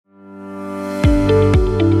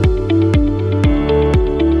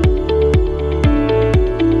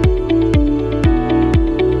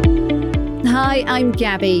I'm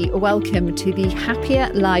Gabby. Welcome to the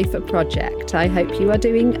Happier Life Project. I hope you are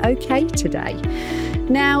doing okay today.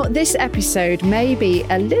 Now, this episode may be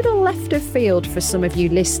a little left of field for some of you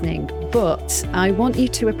listening, but I want you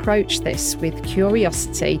to approach this with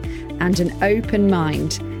curiosity and an open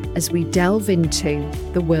mind as we delve into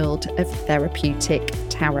the world of therapeutic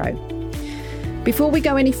tarot. Before we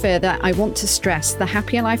go any further, I want to stress the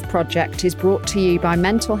Happier Life Project is brought to you by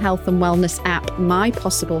mental health and wellness app My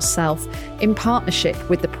Possible Self in partnership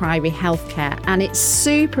with the Priory Healthcare, and it's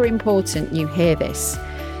super important you hear this.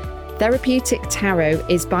 Therapeutic tarot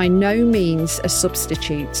is by no means a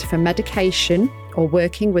substitute for medication or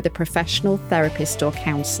working with a professional therapist or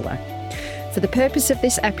counsellor. For the purpose of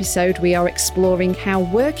this episode, we are exploring how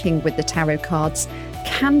working with the tarot cards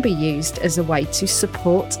can be used as a way to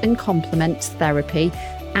support and complement therapy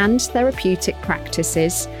and therapeutic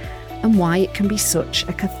practices, and why it can be such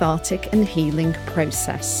a cathartic and healing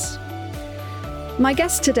process. My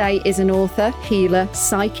guest today is an author, healer,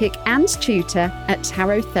 psychic and tutor at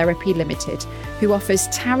Tarot Therapy Ltd, who offers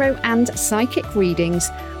tarot and psychic readings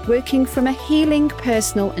working from a healing,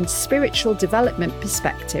 personal and spiritual development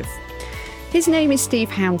perspective. His name is Steve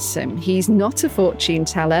Hounsome. He's not a fortune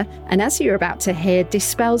teller, and as you're about to hear,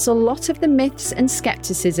 dispels a lot of the myths and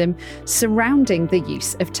skepticism surrounding the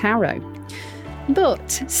use of tarot.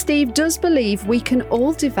 But Steve does believe we can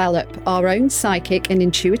all develop our own psychic and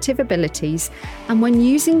intuitive abilities, and when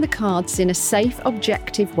using the cards in a safe,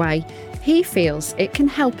 objective way, he feels it can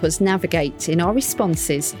help us navigate in our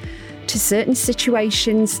responses to certain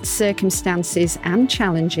situations, circumstances and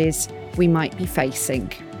challenges we might be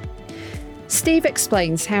facing. Steve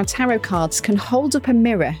explains how tarot cards can hold up a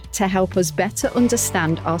mirror to help us better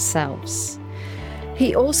understand ourselves.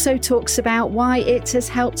 He also talks about why it has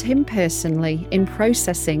helped him personally in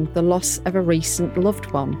processing the loss of a recent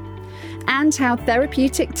loved one, and how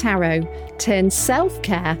therapeutic tarot turns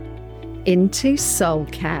self-care into soul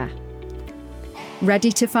care.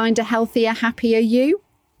 Ready to find a healthier, happier you?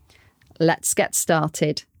 Let's get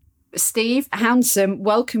started. Steve Hounsome,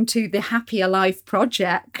 welcome to the Happier Life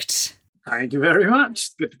Project. Thank you very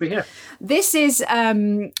much. Good to be here. This is,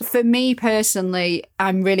 for me personally,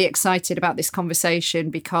 I'm really excited about this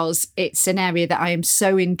conversation because it's an area that I am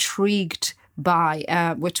so intrigued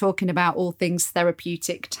by. We're talking about all things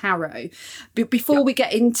therapeutic tarot. But before we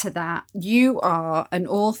get into that, you are an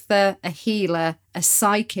author, a healer, a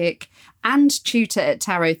psychic and tutor at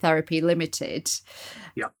Tarot Therapy Ltd.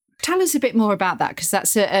 Yeah. Tell us a bit more about that, because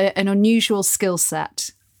that's an unusual skill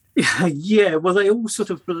set. Yeah, well, they all sort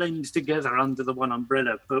of blend together under the one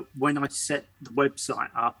umbrella. But when I set the website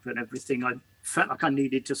up and everything, I felt like I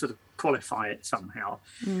needed to sort of qualify it somehow.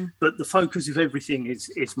 But the focus of everything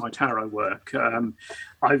is my tarot work.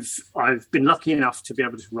 I've been lucky enough to be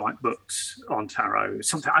able to write books on tarot.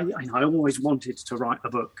 Something I always wanted to write a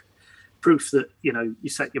book. Proof that, you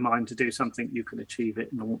set your mind to do something, you can achieve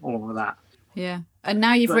it and all of that. Yeah. And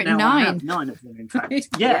now you've written 9. I have 9 of them, in fact.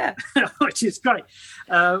 Yeah. Which is great.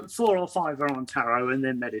 4 or 5 are on tarot and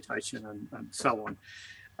then meditation and so on.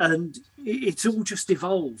 And it's all just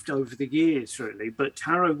evolved over the years, really. But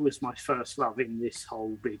tarot was my first love in this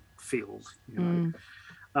whole big field,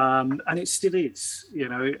 And it still is,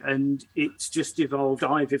 and it's just evolved.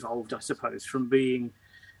 I've evolved, I suppose, from being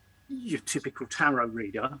your typical tarot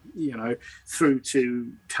reader, through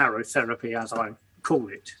to tarot therapy, as I call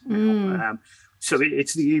it. So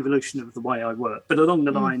it's the evolution of the way I work. But along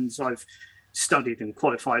the lines, I've studied and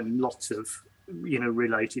qualified in lots of,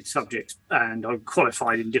 related subjects, and I've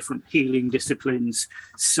qualified in different healing disciplines.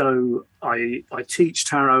 So I teach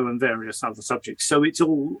tarot and various other subjects. So it's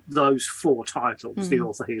all those 4 titles, the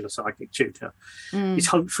author, healer, psychic, tutor. It's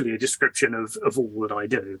hopefully a description of all that I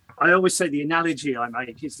do. I always say the analogy I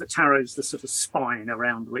make is that tarot's the sort of spine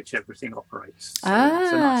around which everything operates.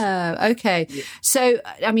 So okay. Yeah. So,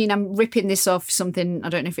 I'm ripping this off something, I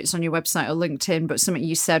don't know if it's on your website or LinkedIn, but something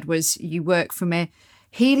you said was you work from a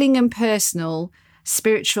healing and personal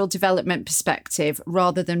spiritual development perspective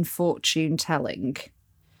rather than fortune telling.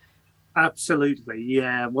 Absolutely,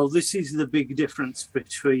 yeah. Well, this is the big difference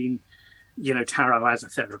between, tarot as a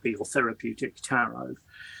therapy or therapeutic tarot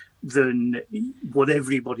than what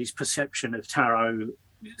everybody's perception of tarot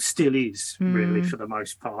still is, really, for the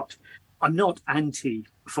most part. I'm not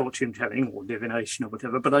anti-fortune telling or divination or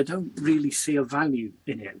whatever, but I don't really see a value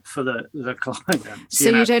in it for the client. So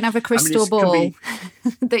you don't have a crystal ball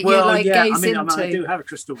that gaze into? I do have a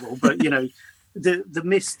crystal ball, but, the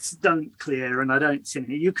mists don't clear and I don't see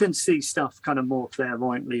anything. You can see stuff kind of more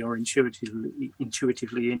clairvoyantly or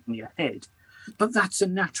intuitively in your head. But that's a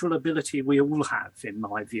natural ability we all have, in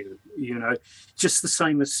my view, just the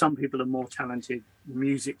same as some people are more talented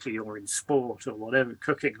musically or in sport or whatever,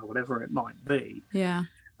 cooking or whatever it might be. Yeah.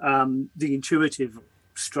 The intuitive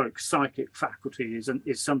stroke psychic faculty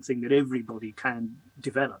is something that everybody can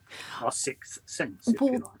develop, our sixth sense, if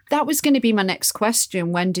you like. That was going to be my next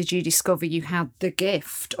question. When did you discover you had the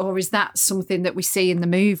gift? Or is that something that we see in the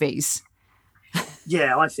movies?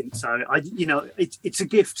 Yeah, I think so. It's a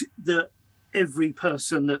gift that every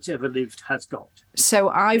person that's ever lived has got. So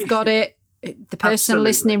I've got it. The person Absolutely.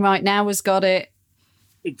 listening right now has got it.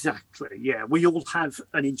 Exactly, yeah. We all have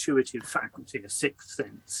an intuitive faculty, a sixth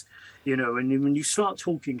sense, and when you start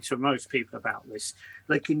talking to most people about this,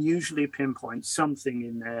 they can usually pinpoint something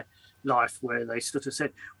in their life where they sort of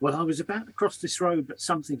said, well, I was about to cross this road, but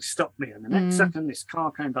something stopped me. And the next second, this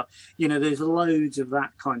car came by. There's loads of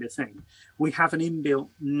that kind of thing. We have an inbuilt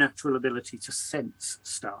natural ability to sense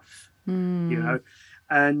stuff,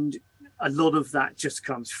 and a lot of that just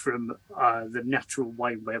comes from the natural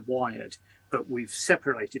way we're wired. But we've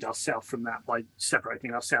separated ourselves from that by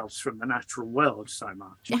separating ourselves from the natural world so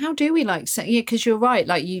much. How do we because you're right.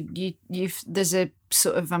 Like there's a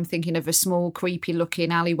sort of, I'm thinking of a small creepy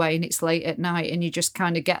looking alleyway and it's late at night and you just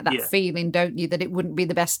kind of get that feeling, don't you, that it wouldn't be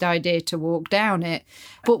the best idea to walk down it.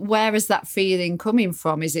 But where is that feeling coming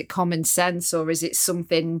from? Is it common sense or is it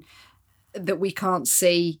something that we can't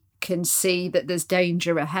see, can see that there's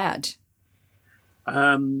danger ahead?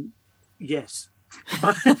 Yes.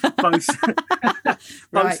 both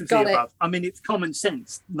right, of got the it. above. I mean, it's common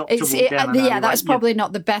sense not to walk down. That's probably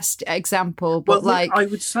not the best example, but I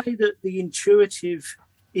would say that the intuitive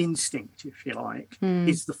instinct, if you like,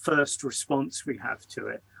 is the first response we have to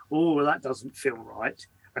it. Oh, that doesn't feel right.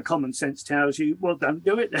 And common sense tells you, well, don't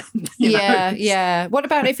do it then. Yeah. What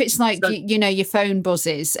about if it's like, your phone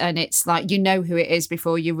buzzes and it's like, who it is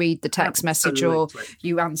before you read the text message or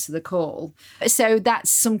you answer the call. So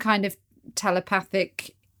that's some kind of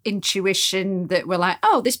telepathic intuition that we're like,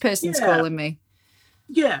 oh, this person's calling me.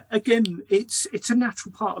 Yeah, again, it's a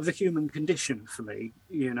natural part of the human condition for me,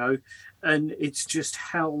 and it's just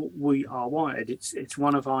how we are wired. It's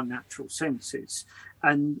one of our natural senses.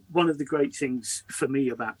 And one of the great things for me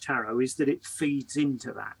about tarot is that it feeds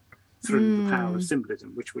into that through the power of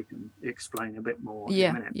symbolism, which we can explain a bit more in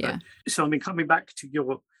a minute. Yeah. So, coming back to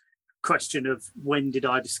your question of when did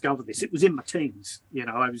I discover this, it was in my teens.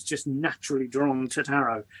 I was just naturally drawn to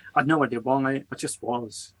tarot. I had no idea why, I just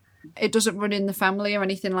was. It doesn't run in the family or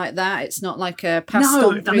anything like that? It's not like a passed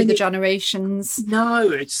on through the generations?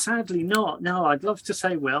 No, it's sadly not. No, I'd love to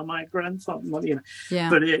say, well, my grandfather, but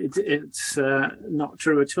it's not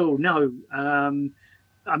true at all. No,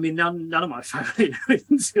 none of my family were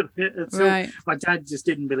into it at all. My dad just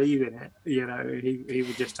didn't believe in it. He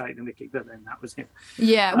would just take the mickey, but then that was him.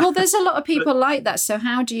 Yeah, well, there's a lot of people like that. So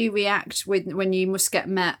how do you react when you must get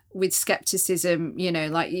met with skepticism?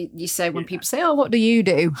 Like you say, when people say, oh, what do you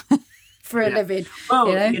do for a living? Well,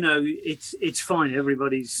 it's fine.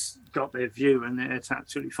 Everybody's got their view and it's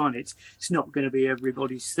absolutely fine. It's not going to be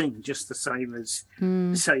everybody's thing, just the same as,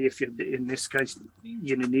 say, if you're, in this case,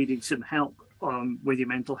 needing some help with your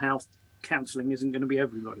mental health, counselling isn't going to be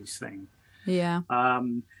everybody's thing. Yeah.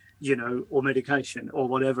 Or medication or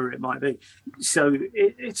whatever it might be. So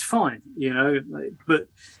it's fine, but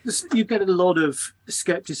you get a lot of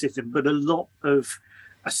skepticism, but a lot of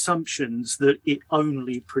assumptions that it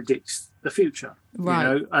only predicts the future.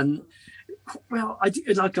 Right. And well,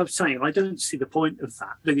 like I was saying, I don't see the point of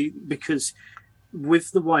that because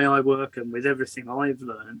with the way I work and with everything I've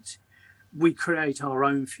learned, we create our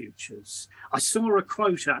own futures. I saw a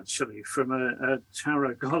quote actually from a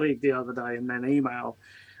tarot colleague the other day in an email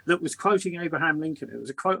that was quoting Abraham Lincoln. It was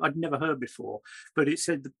a quote I'd never heard before, but it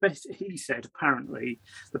said he said apparently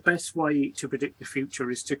the best way to predict the future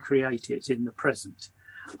is to create it in the present.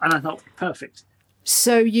 And I thought, perfect.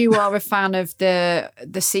 So you are a fan of the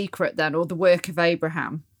Secret then, or the work of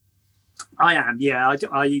Abraham? I am, yeah.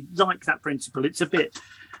 I like that principle. It's a bit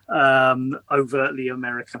overtly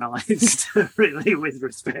Americanized, really, with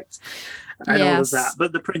respect and all of that.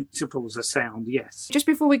 But the principles are sound, yes. Just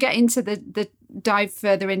before we get into the dive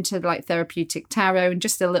further into like therapeutic tarot and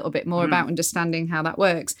just a little bit more about understanding how that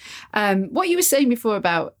works, what you were saying before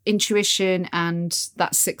about intuition and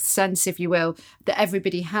that sixth sense, if you will, that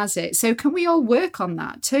everybody has it. So can we all work on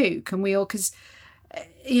that too? Can we all? Because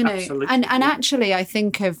Absolutely, and actually, I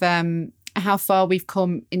think of how far we've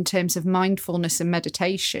come in terms of mindfulness and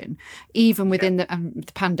meditation, even within the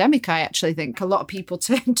pandemic. I actually think a lot of people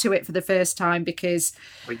turned to it for the first time because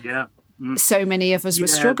so many of us were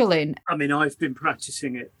struggling. I mean, I've been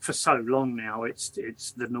practicing it for so long now. It's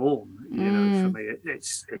the norm, for me.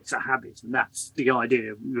 It's a habit, and that's the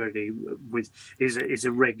idea really. Is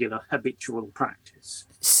a regular habitual practice.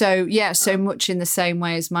 So so much in the same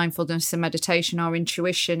way as mindfulness and meditation, our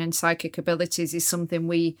intuition and psychic abilities is something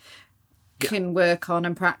we can work on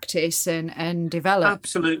and practice and develop.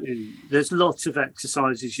 Absolutely. There's lots of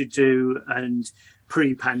exercises you do, and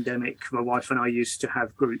pre-pandemic, my wife and I used to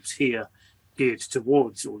have groups here geared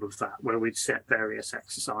towards all of that, where we'd set various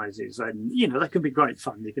exercises, and they can be great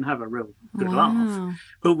fun. You can have a real good laugh,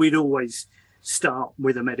 but we'd always start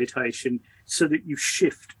with a meditation so that you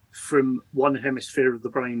shift from one hemisphere of the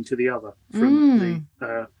brain to the other, from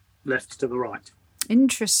the left to the right.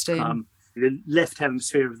 Interesting. The left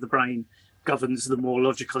hemisphere of the brain governs the more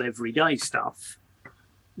logical everyday stuff,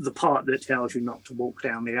 the part that tells you not to walk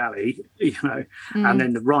down the alley, and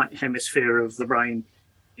then the right hemisphere of the brain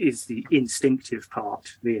is the instinctive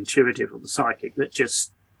part, the intuitive or the psychic, that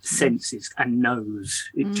just senses and knows.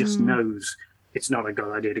 It just knows it's not a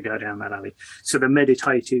good idea to go down that alley. So the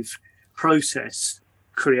meditative process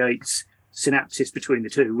creates synapses between the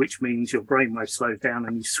two, which means your brainwave slows down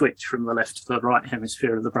and you switch from the left to the right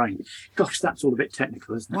hemisphere of the brain. Gosh, that's all a bit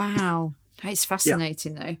technical, isn't it? Wow. It's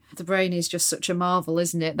fascinating, though. The brain is just such a marvel,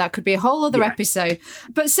 isn't it? That could be a whole other episode.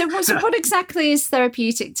 But so what exactly is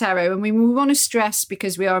Therapeutic Tarot? I mean, we want to stress,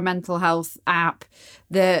 because we are a mental health app,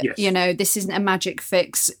 that, this isn't a magic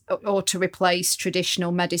fix or to replace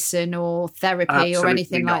traditional medicine or therapy or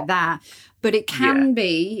anything like that. But it can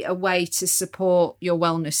be a way to support your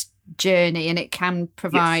wellness journey, and it can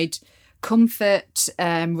provide comfort,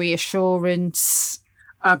 reassurance.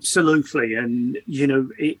 Absolutely. And,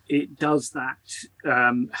 it does that,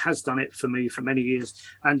 has done it for me for many years,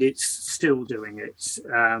 and it's still doing it.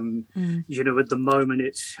 At the moment,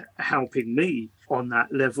 it's helping me on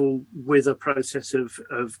that level with a process of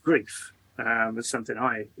grief. It's something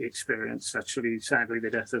I experienced, actually, sadly,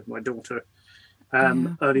 the death of my daughter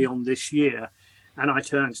early on this year. And I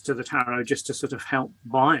turned to the tarot just to sort of help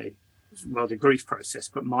the grief process,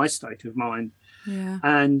 but my state of mind.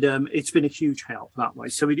 And it's been a huge help that way.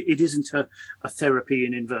 So it isn't a therapy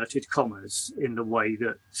in inverted commas in the way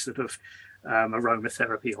that sort of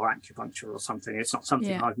aromatherapy or acupuncture or something. It's not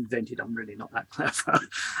something I've invented. I'm really not that clever.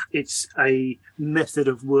 It's a method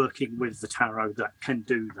of working with the tarot that can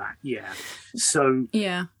do that. So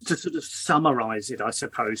to sort of summarize it, I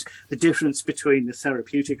suppose, the difference between the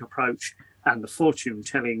therapeutic approach and the fortune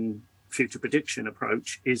telling future prediction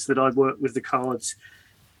approach is that I work with the cards.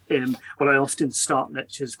 I often start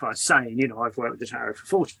lectures by saying, I've worked with the tarot for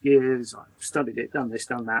 40 years, I've studied it, done this,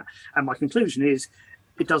 done that. And my conclusion is,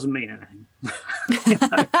 it doesn't mean anything.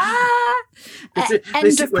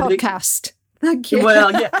 End of podcast. Thank you.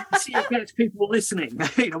 Well, it gets people listening.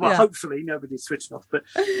 Hopefully nobody's switched off. But,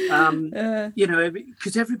 because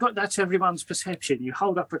that's everyone's perception. You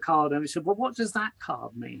hold up a card and you say, well, what does that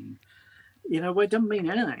card mean? It doesn't mean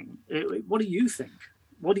anything. What do you think?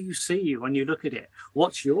 What do you see when you look at it?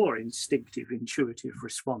 What's your instinctive, intuitive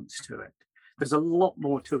response to it? There's a lot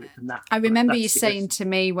more to it than that. I remember you saying to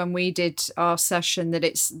me when we did our session that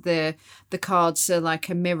it's the cards are like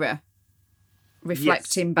a mirror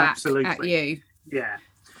reflecting back at you. Yeah.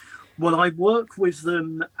 Well, I work with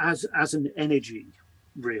them as an energy,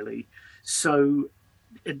 really. So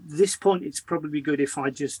at this point, it's probably good if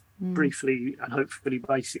I just briefly and hopefully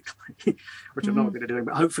basically, which I'm not going to do,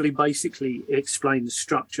 but hopefully basically explain the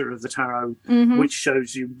structure of the tarot, which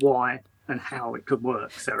shows you why and how it could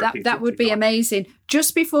work. That would be amazing.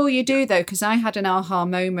 Just before you do, though, because I had an aha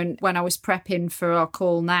moment when I was prepping for our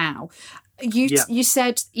call now. You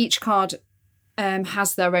said each card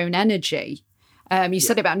has their own energy. You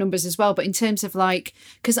said about numbers as well, but in terms of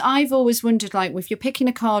because I've always wondered, if you're picking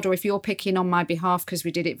a card or if you're picking on my behalf because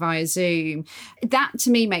we did it via Zoom, that to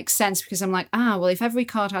me makes sense because I'm if every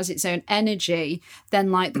card has its own energy,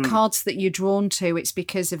 then the cards that you're drawn to, it's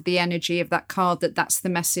because of the energy of that card that's the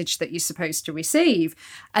message that you're supposed to receive.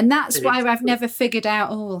 And that's why I've never figured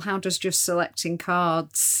out, how does just selecting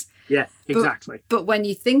cards? Yeah, exactly. But when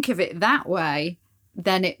you think of it that way,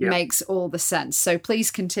 then it makes all the sense. So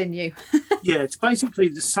please continue. It's basically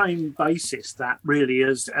the same basis that really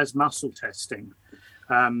as muscle testing.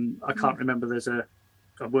 I can't remember, there's a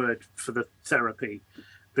word for the therapy,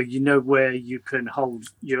 but where you can hold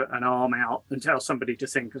an arm out and tell somebody to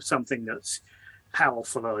think of something that's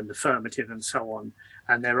powerful and affirmative and so on,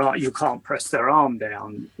 and you can't press their arm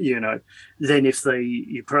down, then if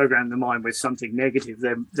you program the mind with something negative,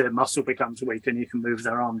 their muscle becomes weak and you can move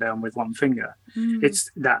their arm down with one finger.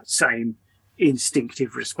 It's that same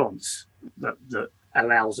instinctive response that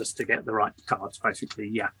allows us to get the right cards,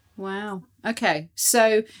 basically. Wow. Okay.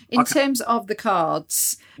 So in terms of the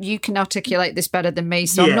cards, you can articulate this better than me,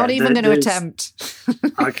 so I'm not even going to attempt.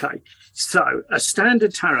 Okay. So a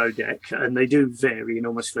standard tarot deck, and they do vary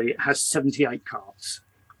enormously, it has 78 cards.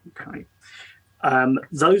 Okay.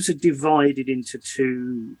 Those are divided into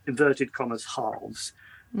two, inverted commas, halves,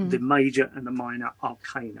 the major and the minor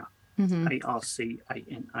arcana.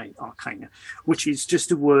 A-R-C-A-N-A, arcana, which is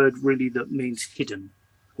just a word really that means hidden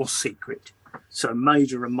or secret. So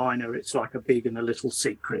major and minor, it's like a big and a little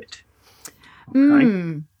secret.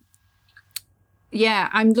 Okay? Yeah,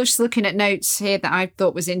 I'm just looking at notes here that I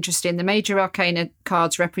thought was interesting. The major arcana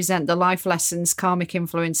cards represent the life lessons, karmic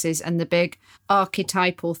influences, and the big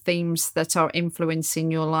archetypal themes that are influencing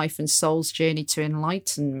your life and soul's journey to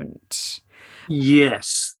enlightenment.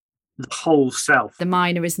 Yes. The whole self. The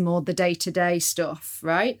minor is more the day-to-day stuff,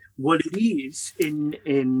 right? Well, it is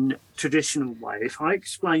in traditional way. If I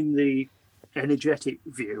explain the energetic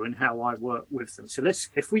view and how I work with them. So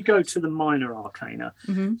if we go to the minor arcana.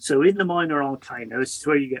 So in the minor arcana, this is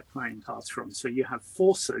where you get playing cards from. So you have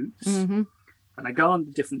 4 suits, and they go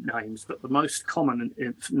under different names, but the most common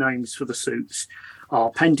names for the suits are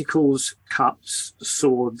pentacles, cups,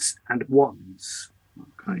 swords, and wands.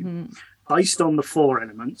 Okay. Based on the 4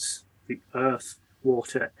 elements, the earth,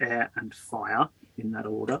 water, air, and fire, in that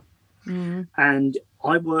order. And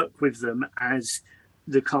I work with them as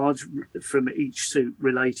the cards from each suit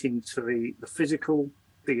relating to the physical,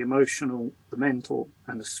 the emotional, the mental,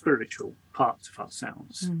 and the spiritual parts of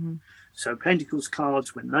ourselves. So Pentacles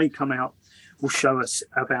cards, when they come out, will show us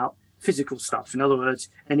about physical stuff. In other words,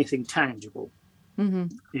 anything tangible. You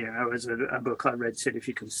know, as a book I read said, if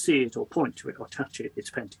you can see it or point to it or touch it, it's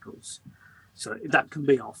Pentacles. So that can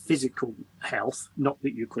be our physical health, not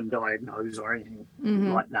that you can diagnose or anything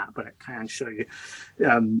like that, but it can show you,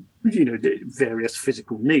 you know, various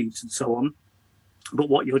physical needs and so on. But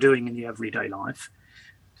what you're doing in the everyday life.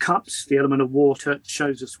 Cups, the element of water,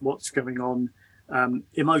 shows us what's going on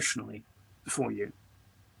emotionally for you.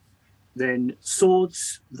 Then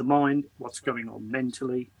swords, the mind, what's going on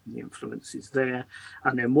mentally, the influence is there.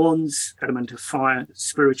 And then wands, element of fire,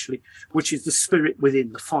 spiritually, which is the spirit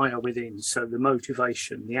within, the fire within. So the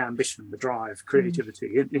motivation, the ambition, the drive,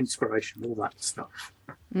 creativity, inspiration, all that stuff.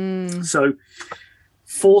 So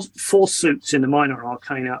four suits in the minor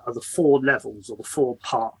arcana are the 4 levels or the 4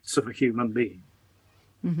 parts of a human being.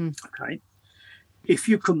 Okay. If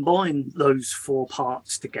you combine those 4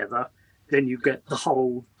 parts together, then you get the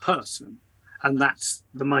whole person. And that's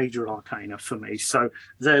the major arcana for me. So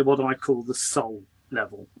they're what I call the soul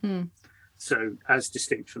level. So as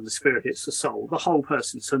distinct from the spirit, it's the soul, the whole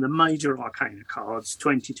person. So the major arcana cards,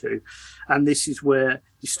 22. And this is where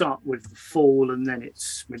you start with the Fool, and then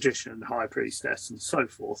it's Magician, High Priestess, and so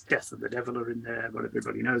forth. Death of the Devil are in there, what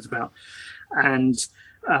everybody knows about. And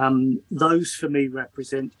those for me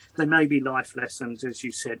represent, they may be life lessons, as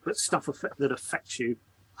you said, but stuff that affects you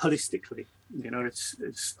holistically. You know, it's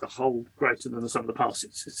the whole greater than the sum of the parts.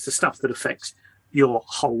 It's the stuff that affects your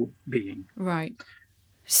whole being. Right.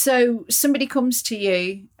 So somebody comes to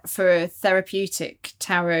you for a therapeutic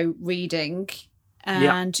tarot reading,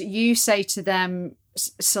 and you say to them,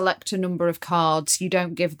 select a number of cards. You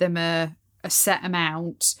don't give them a set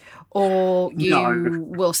amount, or you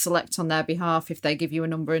will select on their behalf if they give you a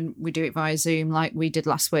number, and we do it via Zoom like we did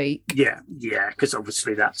last week. Yeah, because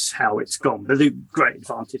obviously that's how it's gone. But the great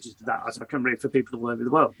advantage is that I can read for people all over the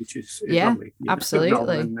world, which is lovely.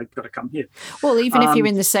 Absolutely. And they've got to come here. Well, even if you're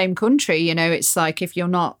in the same country, you know, it's like if you're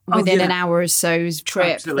not within an hour or so's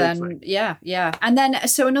trip, then And then,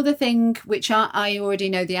 so another thing which I already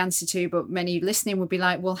know the answer to, but many listening would be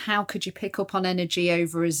like, well, how could you pick up on energy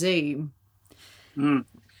over a Zoom?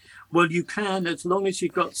 Well, you can, as long as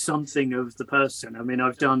you've got something of the person. I mean,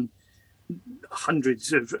 I've done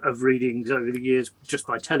hundreds of readings over the years just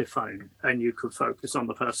by telephone, and you could focus on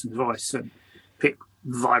the person's voice and pick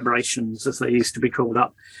vibrations, as they used to be called,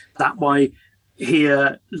 up that way.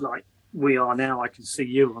 Here, like we are now, I can see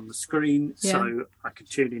you on the screen, so I can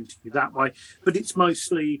tune into you that way. But it's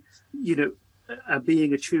mostly, you know,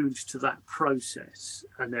 being attuned to that process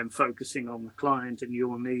and then focusing on the client and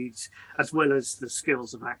your needs, as well as the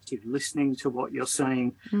skills of active listening to what you're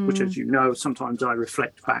saying, which, as you know, sometimes I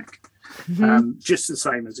reflect back. Just the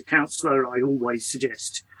same as a counsellor, I always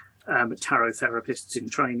suggest tarot therapists in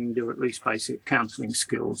training do at least basic counselling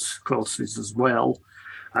skills courses as well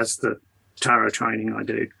as the tarot training I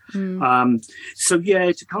do. So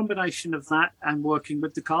it's a combination of that and working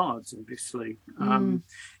with the cards, obviously.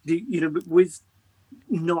 You know, with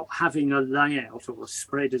not having a layout or a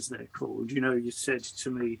spread, as they're called, you know, you said to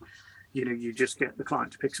me, You just get the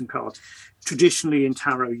client to pick some cards. Traditionally in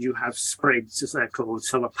tarot, you have spreads, as they're called,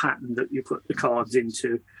 so a pattern that you put the cards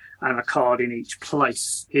into, and a card in each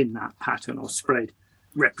place in that pattern or spread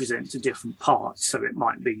represents a different part. So it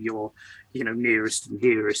might be your, nearest and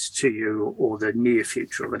dearest to you, or the near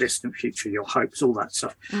future or the distant future, your hopes, all that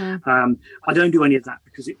stuff. I don't do any of that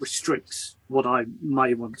because it restricts what I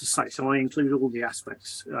may want to say. So I include all the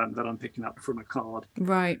aspects that I'm picking up from a card,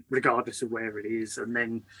 right, regardless of where it is. And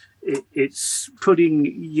then it's putting,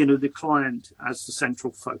 the client as the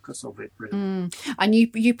central focus of it, really. And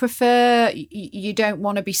you prefer, you don't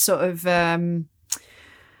want to be sort of...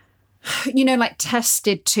 like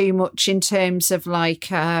tested too much in terms of like,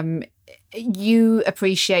 you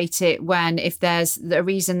appreciate it when, if there's a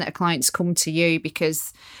reason that a client's come to you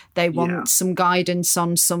because they want some guidance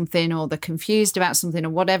on something, or they're confused about something, or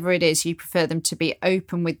whatever it is, you prefer them to be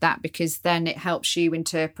open with that, because then it helps you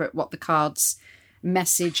interpret what the card's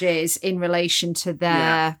message is in relation to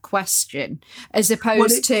their question, as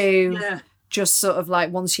opposed to just sort of like,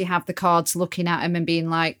 once you have the cards, looking at them and being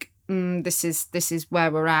like, this is where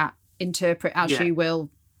we're at. Interpret as you will,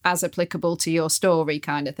 as applicable to your story,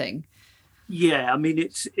 kind of thing. I mean,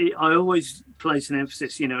 I always place an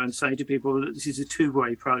emphasis, and say to people that this is a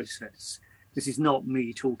two-way process. This is not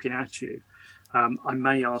me talking at you. I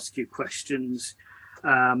may ask you questions,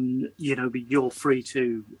 but you're free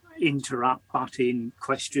to interrupt, butt in,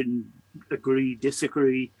 question, agree,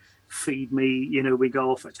 disagree, feed me. We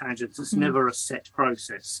go off at tangents. It's never a set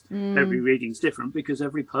process. Every reading's different because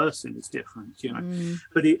every person is different,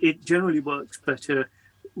 but it generally works better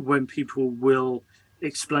when people will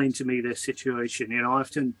explain to me their situation. I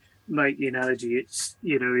often make the analogy, it's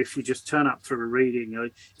if you just turn up for a reading,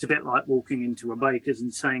 it's a bit like walking into a baker's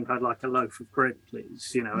and saying, I'd like a loaf of bread,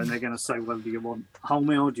 please, and they're going to say, well, do you want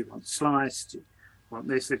wholemeal, do you want sliced, do you want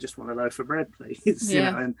this? They just want a loaf of bread, please.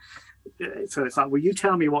 And so it's like, well, you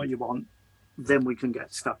tell me what you want, then we can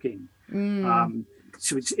get stuck in.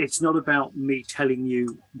 So it's not about me telling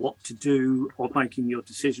you what to do or making your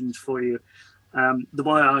decisions for you. The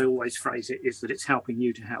way I always phrase it is that it's helping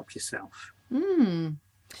you to help yourself.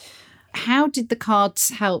 How did the cards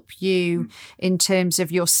help you in terms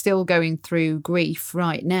of, you're still going through grief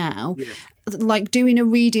right now, like doing a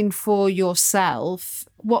reading for yourself?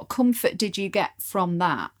 What comfort did you get from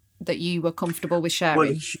that you were comfortable with sharing?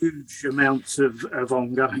 Well, huge amounts of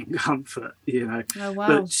ongoing comfort, Oh, wow.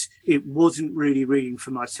 But it wasn't really reading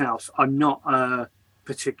for myself. I'm not a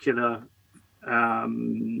particularly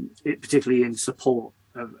in support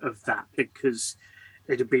of that, because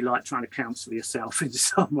it'd be like trying to counsel yourself in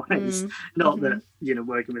some ways. Not that,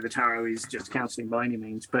 working with the tarot is just counselling by any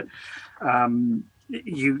means, but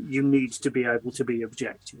you need to be able to be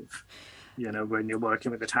objective, when you're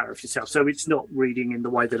working with the tarot yourself. So it's not reading in the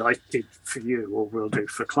way that I did for you or will do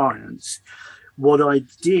for clients. What I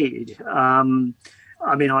did, I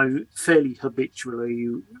fairly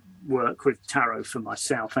habitually work with tarot for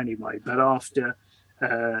myself anyway, but after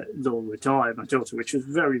Laura died, my daughter, which was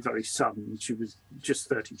very, very sudden, she was just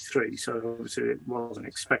 33, so obviously it wasn't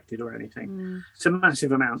expected or anything. So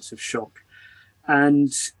massive amounts of shock.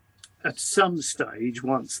 And at some stage,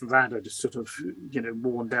 once that had sort of,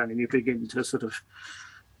 worn down and you begin to sort of,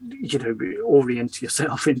 orient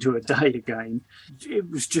yourself into a day again, it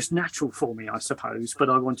was just natural for me, I suppose. But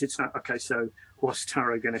I wanted to know, okay, so what's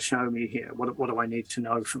tarot going to show me here? What do I need to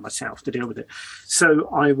know for myself to deal with it? So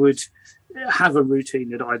I would have a routine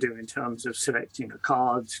that I do in terms of selecting a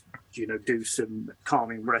card, do some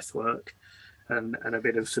calming breath work and a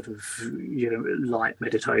bit of sort of, light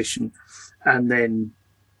meditation, and then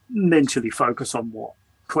mentally focus on what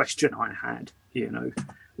question I had,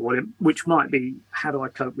 which might be, how do I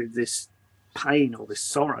cope with this pain or this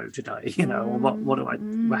sorrow today, or what do I,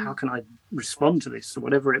 how can I respond to this, or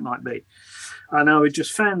whatever it might be. And I would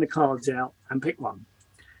just fan the cards out and pick one.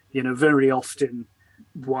 Very often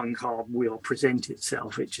one card will present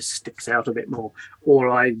itself, it just sticks out a bit more, or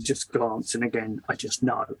I just glance and again I just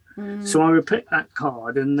know. So I would pick that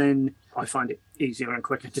card, and then I find it easier and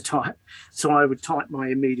quicker to type, so I would type my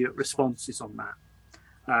immediate responses on that,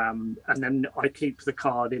 and then I keep the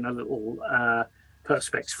card in a little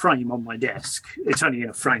perspex frame on my desk. It's only in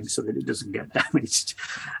a frame so that it doesn't get damaged,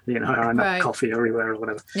 I knock coffee everywhere or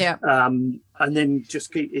whatever. And then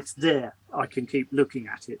just it's there. I can keep looking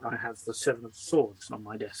at it. I have the Seven of Swords on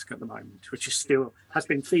my desk at the moment, which has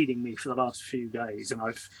been feeding me for the last few days, and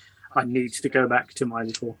I need to go back to my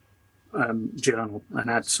little journal and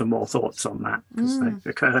add some more thoughts on that, because they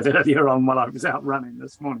occurred earlier on while I was out running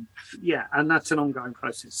this morning. And that's an ongoing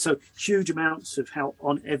process. So huge amounts of help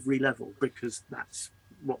on every level, because that's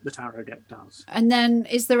what the tarot deck does. And then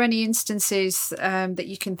is there any instances that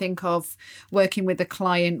you can think of working with a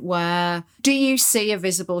client where do you see a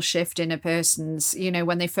visible shift in a person's,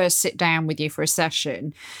 when they first sit down with you for a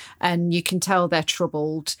session and you can tell they're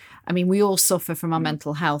troubled? I mean, we all suffer from our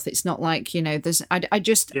mental health. It's not like, there's, I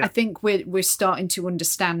think we're starting to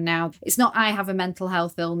understand now. It's not I have a mental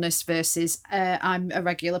health illness versus I'm a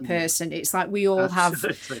regular person. It's like we all have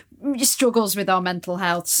struggles with our mental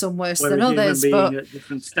health, some worse than others. But at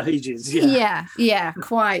different stages. Yeah,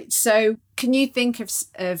 quite. So can you think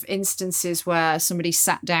of instances where somebody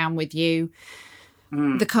sat down with you,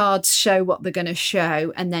 the cards show what they're going to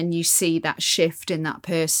show, and then you see that shift in that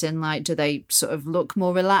person? Like, do they sort of look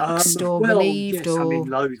more relaxed or relieved? Yes, or... I mean,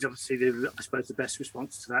 loads. Obviously, I suppose the best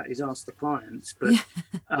response to that is ask the clients. But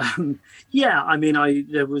I mean,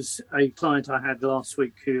 there was a client I had last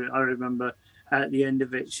week who I remember at the end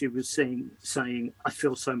of it, she was saying, I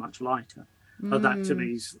feel so much lighter. Oh, that to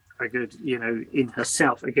me is a good, in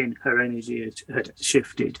herself, again, her energy had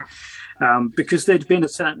shifted because there'd been a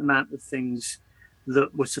certain amount of things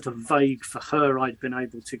that were sort of vague for her. I'd been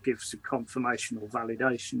able to give some confirmation or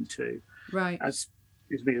validation to, right? As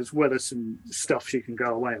well as some stuff she can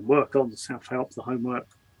go away and work on, the self-help, the homework.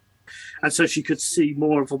 And so she could see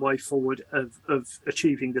more of a way forward of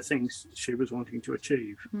achieving the things she was wanting to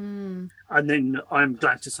achieve. And then I'm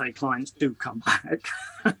glad to say clients do come back.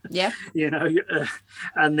 Yeah.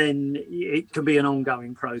 And then it can be an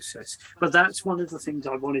ongoing process. But that's one of the things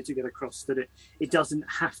I wanted to get across, that it doesn't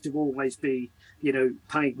have to always be,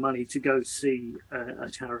 paying money to go see a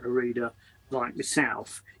tarot reader like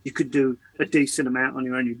myself. You could do a decent amount on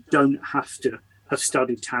your own. You don't have to have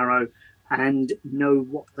studied tarot and know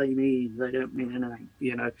what they mean. They don't mean anything.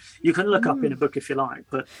 You can look up in a book if you like,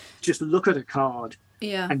 but just look at a card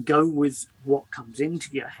and go with what comes into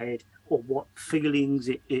your head or what feelings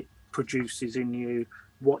it produces in you,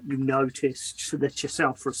 what you notice, so that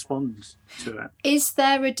yourself responds to it. Is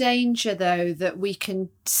there a danger, though, that we can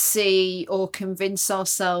see or convince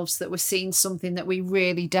ourselves that we're seeing something that we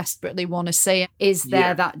really desperately want to see? Is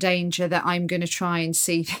there that danger that I'm going to try and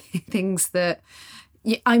see things that...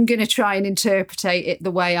 I'm going to try and interpretate it the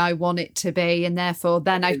way I want it to be, and therefore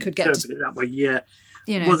then I could get it that way.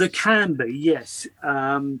 Well, there can be, yes.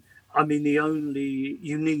 I mean,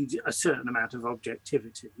 you need a certain amount of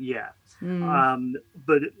objectivity,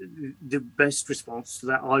 but the best response to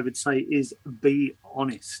that, I would say, is be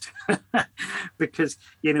honest. Because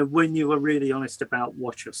when you are really honest about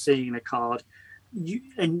what you're seeing in a card,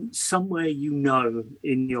 and somewhere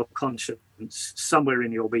in your conscience, somewhere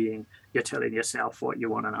in your being, you're telling yourself what you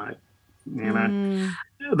want to know.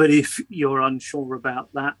 But if you're unsure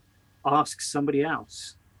about that, ask somebody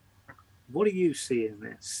else. What do you see in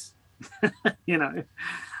this?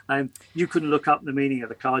 You can look up the meaning of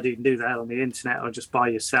the card. You can do that on the internet or just by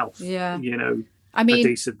yourself. I mean, a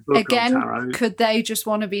decent book again, on tarot. Could they just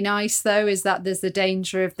want to be nice, though? Is that there's the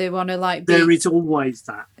danger if they want to be... There is always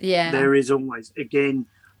that. Yeah. There is always. Again,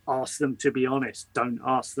 ask them to be honest. Don't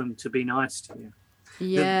ask them to be nice to you.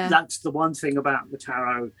 Yeah. That's the one thing about the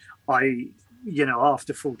tarot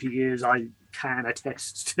after 40 years, I can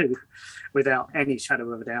attest to, without any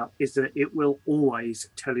shadow of a doubt, is that it will always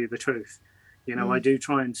tell you the truth. I do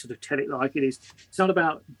try and sort of tell it like it is. It's not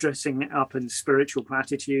about dressing it up in spiritual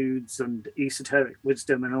platitudes and esoteric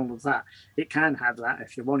wisdom and all of that. It can have that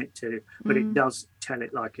if you want it to, but it does tell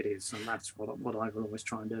it like it is, and that's what I will always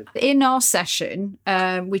try and do. In our session,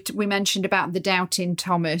 we mentioned about the doubting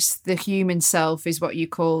Thomas. The human self is what you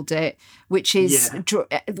called it, which is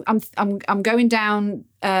I'm going down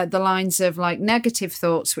the lines of like negative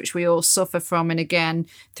thoughts, which we all suffer from, and again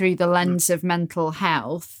through the lens of mental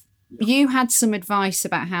health. You had some advice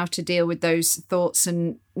about how to deal with those thoughts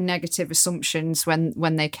and negative assumptions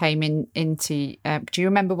when they came into. Do you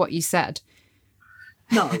remember what you said?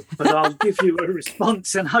 No, but I'll give you a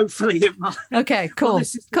response, and hopefully it might. Okay, cool. Well,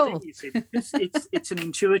 this is the thing, you see, it's an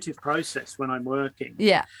intuitive process when I'm working.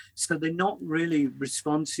 Yeah. So they're not really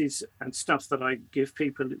responses and stuff that I give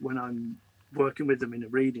people when I'm working with them in a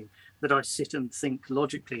reading that I sit and think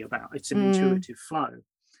logically about. It's an intuitive flow.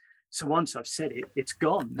 So once I've said it, it's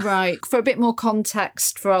gone. Right. For a bit more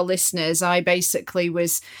context for our listeners, I basically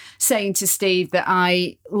was saying to Steve that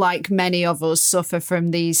I, like many of us, suffer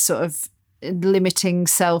from these sort of limiting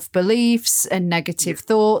self-beliefs and negative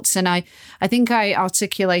thoughts. And I think I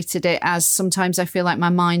articulated it as sometimes I feel like my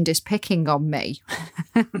mind is picking on me.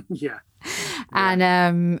 Yeah.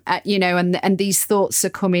 And, and these thoughts are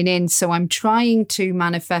coming in. So I'm trying to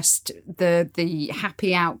manifest the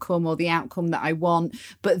happy outcome or the outcome that I want.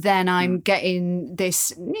 But then I'm getting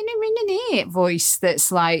this voice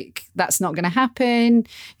that's like, that's not going to happen.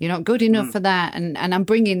 You're not good enough for that. And I'm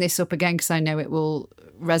bringing this up again because I know it will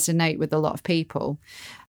resonate with a lot of people.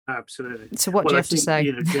 Absolutely. So what do you have to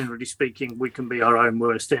say? Generally speaking, we can be our own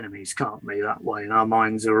worst enemies, can't we, that way? And our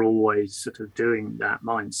minds are always sort of doing that.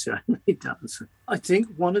 Mine certainly does. I think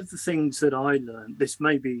one of the things that I learned, this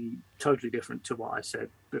may be totally different to what I said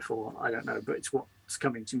before, I don't know, but it's what's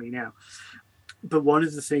coming to me now. But one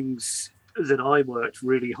of the things that I worked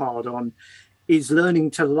really hard on is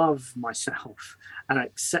learning to love myself and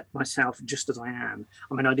accept myself just as I am.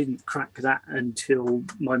 I mean, I didn't crack that until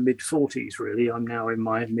my mid-40s, really. I'm now in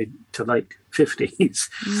my mid to late 50s.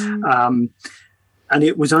 And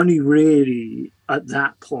it was only really at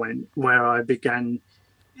that point where I began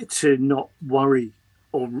to not worry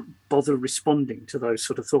or bother responding to those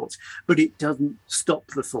sort of thoughts. But it doesn't stop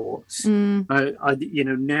the thoughts.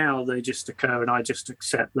 Now they just occur and I just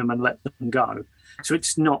accept them and let them go. So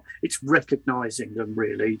it's recognizing them,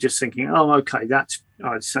 really, just thinking, oh, okay, that's,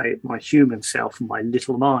 I'd say, my human self, my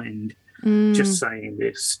little mind, just saying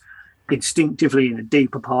this. Instinctively, in a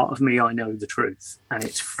deeper part of me, I know the truth, and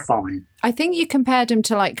it's fine. I think you compared them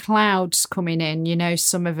to like clouds coming in,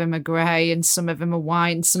 some of them are grey and some of them are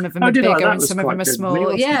white and some of them are bigger and some of them are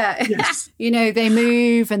small. Yeah. Yes. They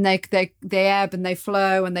move and they ebb and they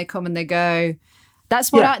flow and they come and they go.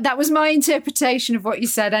 That's what that was my interpretation of what you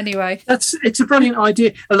said anyway. It's a brilliant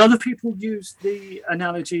idea. A lot of people use the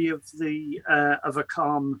analogy of of a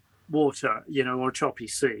calm water, or choppy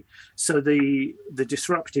sea. So the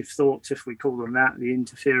disruptive thoughts, if we call them that, the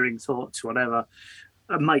interfering thoughts, whatever,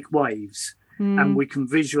 make waves. And we can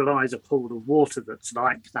visualize a pool of water that's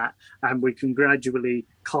like that, and we can gradually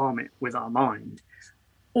calm it with our mind.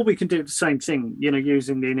 Or we can do the same thing,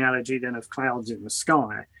 using the analogy then of clouds in the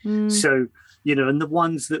sky. So, and the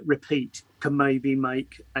ones that repeat can maybe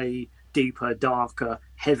make a deeper, darker,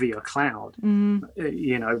 heavier cloud,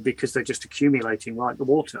 because they're just accumulating like the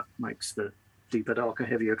water makes the deeper, darker,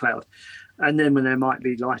 heavier cloud. And then when there might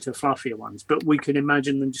be lighter, fluffier ones, but we can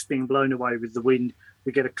imagine them just being blown away with the wind.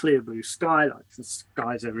 We get a clear blue sky, like the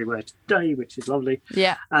skies everywhere today, which is lovely.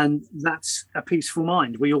 Yeah. And that's a peaceful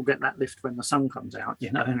mind. We all get that lift when the sun comes out,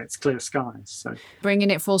 and it's clear skies. So bringing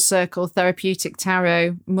it full circle, therapeutic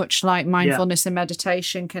tarot, much like mindfulness and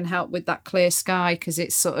meditation, can help with that clear sky because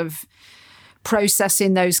it's sort of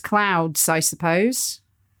processing those clouds, I suppose.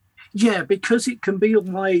 Yeah, because it can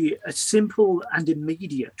be a simple and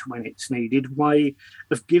immediate, when it's needed, way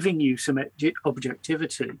of giving you some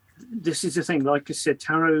objectivity. This is the thing, like I said,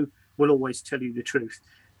 tarot will always tell you the truth.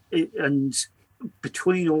 And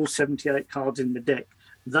between all 78 cards in the deck,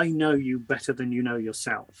 they know you better than you know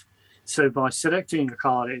yourself. So by selecting a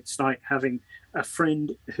card, it's like having a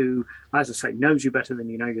friend who, as I say, knows you better than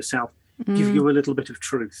you know yourself, give you a little bit of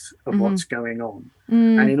truth of what's going on.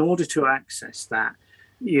 And in order to access that,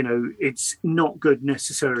 it's not good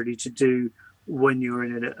necessarily to do when you're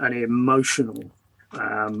in an emotional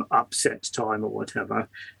upset time or whatever.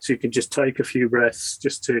 So you can just take a few breaths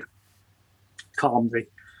just to calm the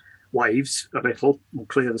waves a little or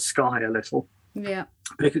clear the sky a little. Yeah.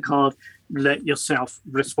 Pick a card, let yourself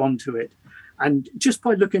respond to it. And just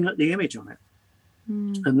by looking at the image on it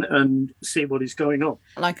and see what is going on.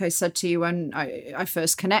 Like I said to you when I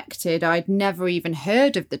first connected, I'd never even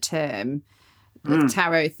heard of the term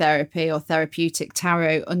tarot therapy or therapeutic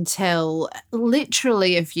tarot until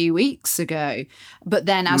literally a few weeks ago. But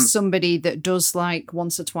then as somebody that does like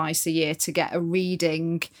once or twice a year to get a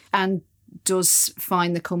reading and does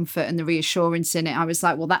find the comfort and the reassurance in it, I was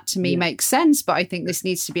like, well, that to me makes sense, but I think this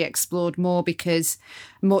needs to be explored more because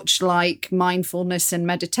much like mindfulness and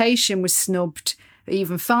meditation was snubbed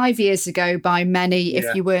even 5 years ago by many,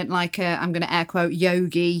 if you weren't like I'm going to air quote,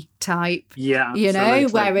 yogi type,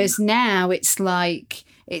 whereas now it's like,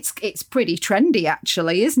 it's pretty trendy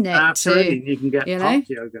actually, isn't it? Absolutely. You can get hot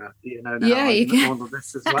yoga, now, you can all of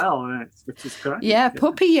this as well, which is great. Yeah,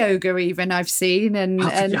 puppy yoga even I've seen, and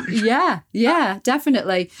definitely.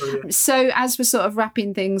 Brilliant. So as we're sort of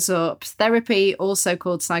wrapping things up, therapy, also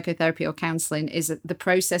called psychotherapy or counselling, is the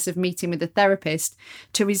process of meeting with a therapist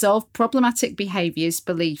to resolve problematic behaviours,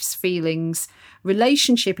 beliefs, feelings,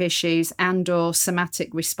 relationship issues and or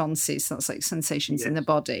somatic responses. That's like sensations in the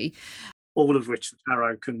body. All of which the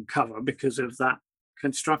tarot can cover because of that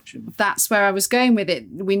construction. That's where I was going with it.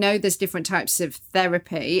 We know there's different types of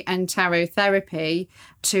therapy, and tarot therapy,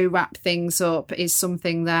 to wrap things up, is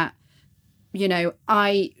something that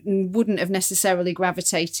I wouldn't have necessarily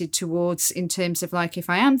gravitated towards in terms of like if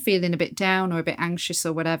I am feeling a bit down or a bit anxious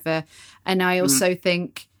or whatever. And I also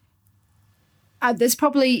think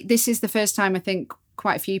this is the first time I think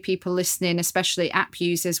quite a few people listening, especially app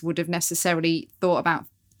users, would have necessarily thought about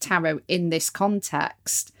tarot in this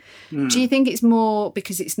context. Do you think it's more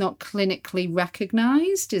because it's not clinically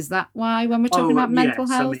recognised? Is that why when we're talking about mental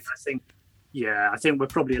health? I think we're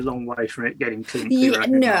probably a long way from it getting clinically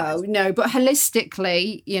recognised. No, but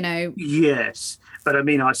holistically, Yes, but I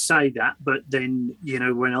mean, I say that, but then,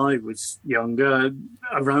 when I was younger,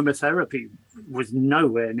 aromatherapy was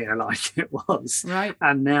nowhere near like it was. Right.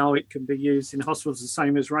 And now it can be used in hospitals the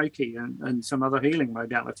same as Reiki and some other healing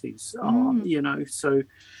modalities are, so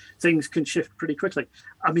things can shift pretty quickly.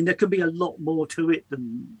 I mean, there can be a lot more to it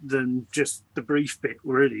than just the brief bit,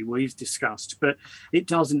 really, we've discussed, but it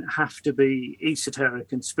doesn't have to be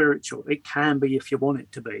esoteric and spiritual. It can be if you want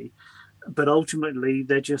it to be. But ultimately,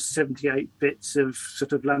 they're just 78 bits of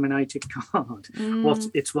sort of laminated card.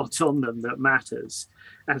 It's what's on them that matters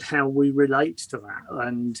and how we relate to that.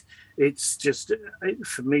 And it's just,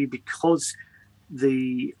 for me, because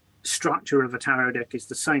the structure of a tarot deck is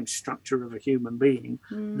the same structure of a human being,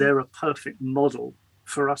 they're a perfect model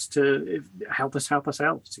for us to help us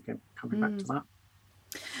ourselves, again, coming back to that.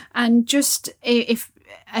 And just if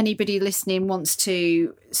anybody listening wants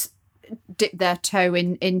to dip their toe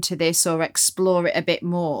into this or explore it a bit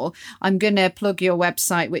more, I'm going to plug your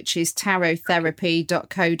website, which is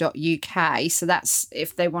tarottherapy.co.uk. So that's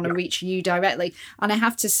if they want to reach you directly. And I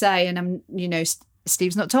have to say, and I'm,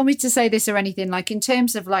 Steve's not told me to say this or anything, like in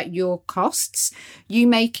terms of like your costs, you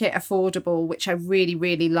make it affordable, which I really,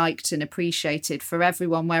 really liked and appreciated for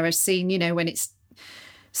everyone. Where I've seen, when it's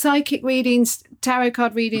psychic readings, tarot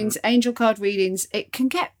card readings, angel card readings, it can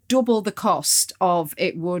get double the cost of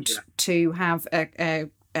it would to have a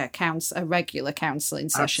regular counselling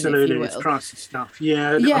session. Absolutely, if you will. It's pricey stuff.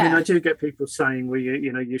 Yeah, I mean, I do get people saying, well,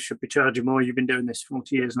 you should be charging more. You've been doing this for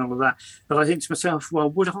 40 years and all of that. But I think to myself, well,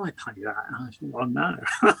 would I pay that? And I think, well, no,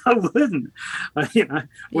 I wouldn't.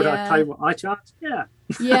 Would I pay what I charge? Yeah.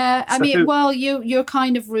 Yeah, I mean, well, you're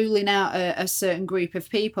kind of ruling out a certain group of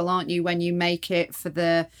people, aren't you, when you make it for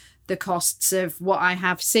the costs of what I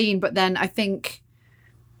have seen. But then I think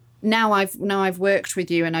now I've worked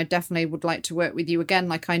with you, and I definitely would like to work with you again.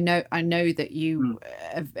 Like I know that you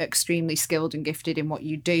are extremely skilled and gifted in what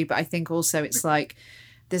you do, but I think also it's like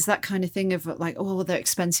there's that kind of thing of like, oh, they're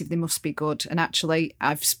expensive, they must be good. And actually,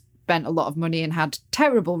 I've spent a lot of money and had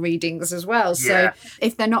terrible readings as well. So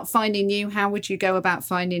if they're not finding you, how would you go about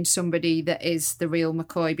finding somebody that is the real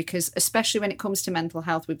McCoy? Because especially when it comes to mental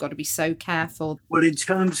health, we've got to be so careful. Well, in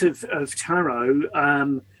terms of tarot, I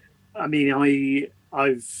mean,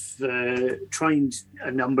 I've trained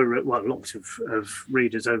lots of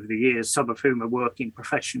readers over the years, some of whom are working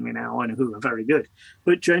professionally now and who are very good,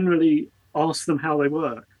 but generally ask them how they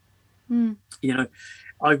work.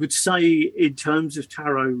 I would say in terms of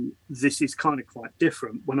tarot, this is kind of quite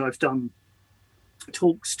different. When I've done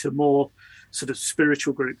talks to more sort of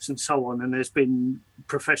spiritual groups and so on, and there's been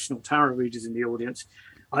professional tarot readers in the audience,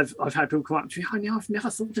 I've had people come up to me, I've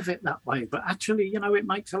never thought of it that way, but actually, it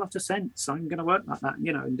makes a lot of sense. I'm going to work like that,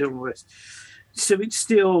 and do all this. So it's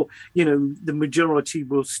still, the majority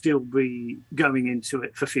will still be going into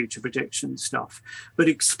it for future prediction stuff, but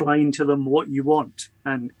explain to them what you want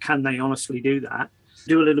and can they honestly do that?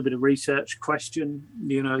 Do a little bit of research, question,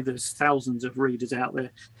 there's thousands of readers out there.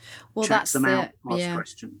 Well, check them out, ask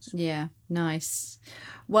questions. Yeah, nice.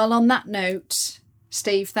 Well, on that note,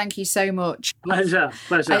 Steve, thank you so much. Pleasure.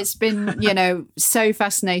 It's been, so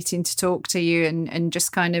fascinating to talk to you and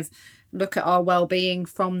just kind of look at our well-being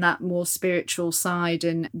from that more spiritual side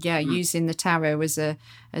and, using the tarot as a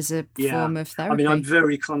form of therapy. I mean, I'm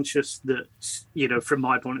very conscious that, from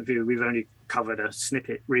my point of view, we've only covered a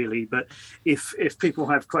snippet really, but if people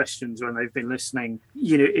have questions when they've been listening,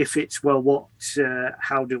 if it's,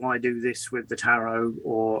 how do I do this with the tarot,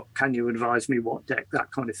 or can you advise me what deck,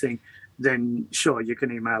 that kind of thing, then sure, you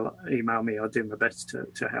can email me. I'll do my best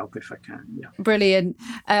to help if I can. Yeah. Brilliant.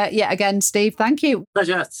 Again, Steve, thank you.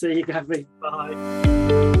 Pleasure. See you, Gabby. Bye.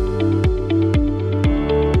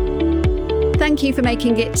 Thank you for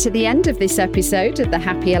making it to the end of this episode of the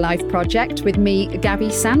Happier Life Project with me,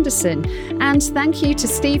 Gabby Sanderson. And thank you to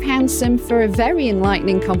Steve Hounsome for a very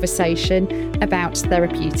enlightening conversation about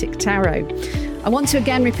therapeutic tarot. I want to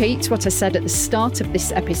again repeat what I said at the start of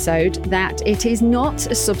this episode, that it is not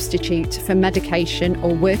a substitute for medication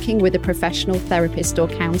or working with a professional therapist or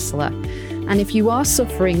counsellor. And if you are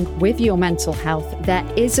suffering with your mental health, there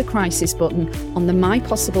is a crisis button on the My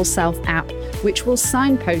Possible Self app, which will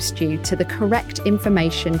signpost you to the correct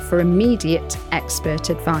information for immediate expert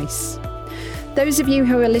advice. Those of you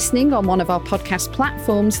who are listening on one of our podcast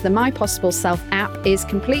platforms, the My Possible Self app is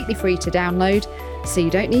completely free to download, so you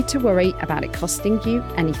don't need to worry about it costing you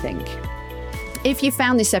anything. If you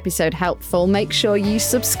found this episode helpful, make sure you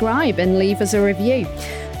subscribe and leave us a review.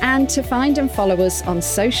 And to find and follow us on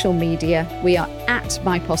social media, we are at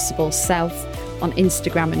My Possible Self on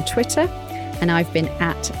Instagram and Twitter, and I've been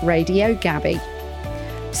at Radio Gabby.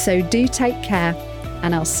 So do take care,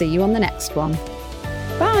 and I'll see you on the next one.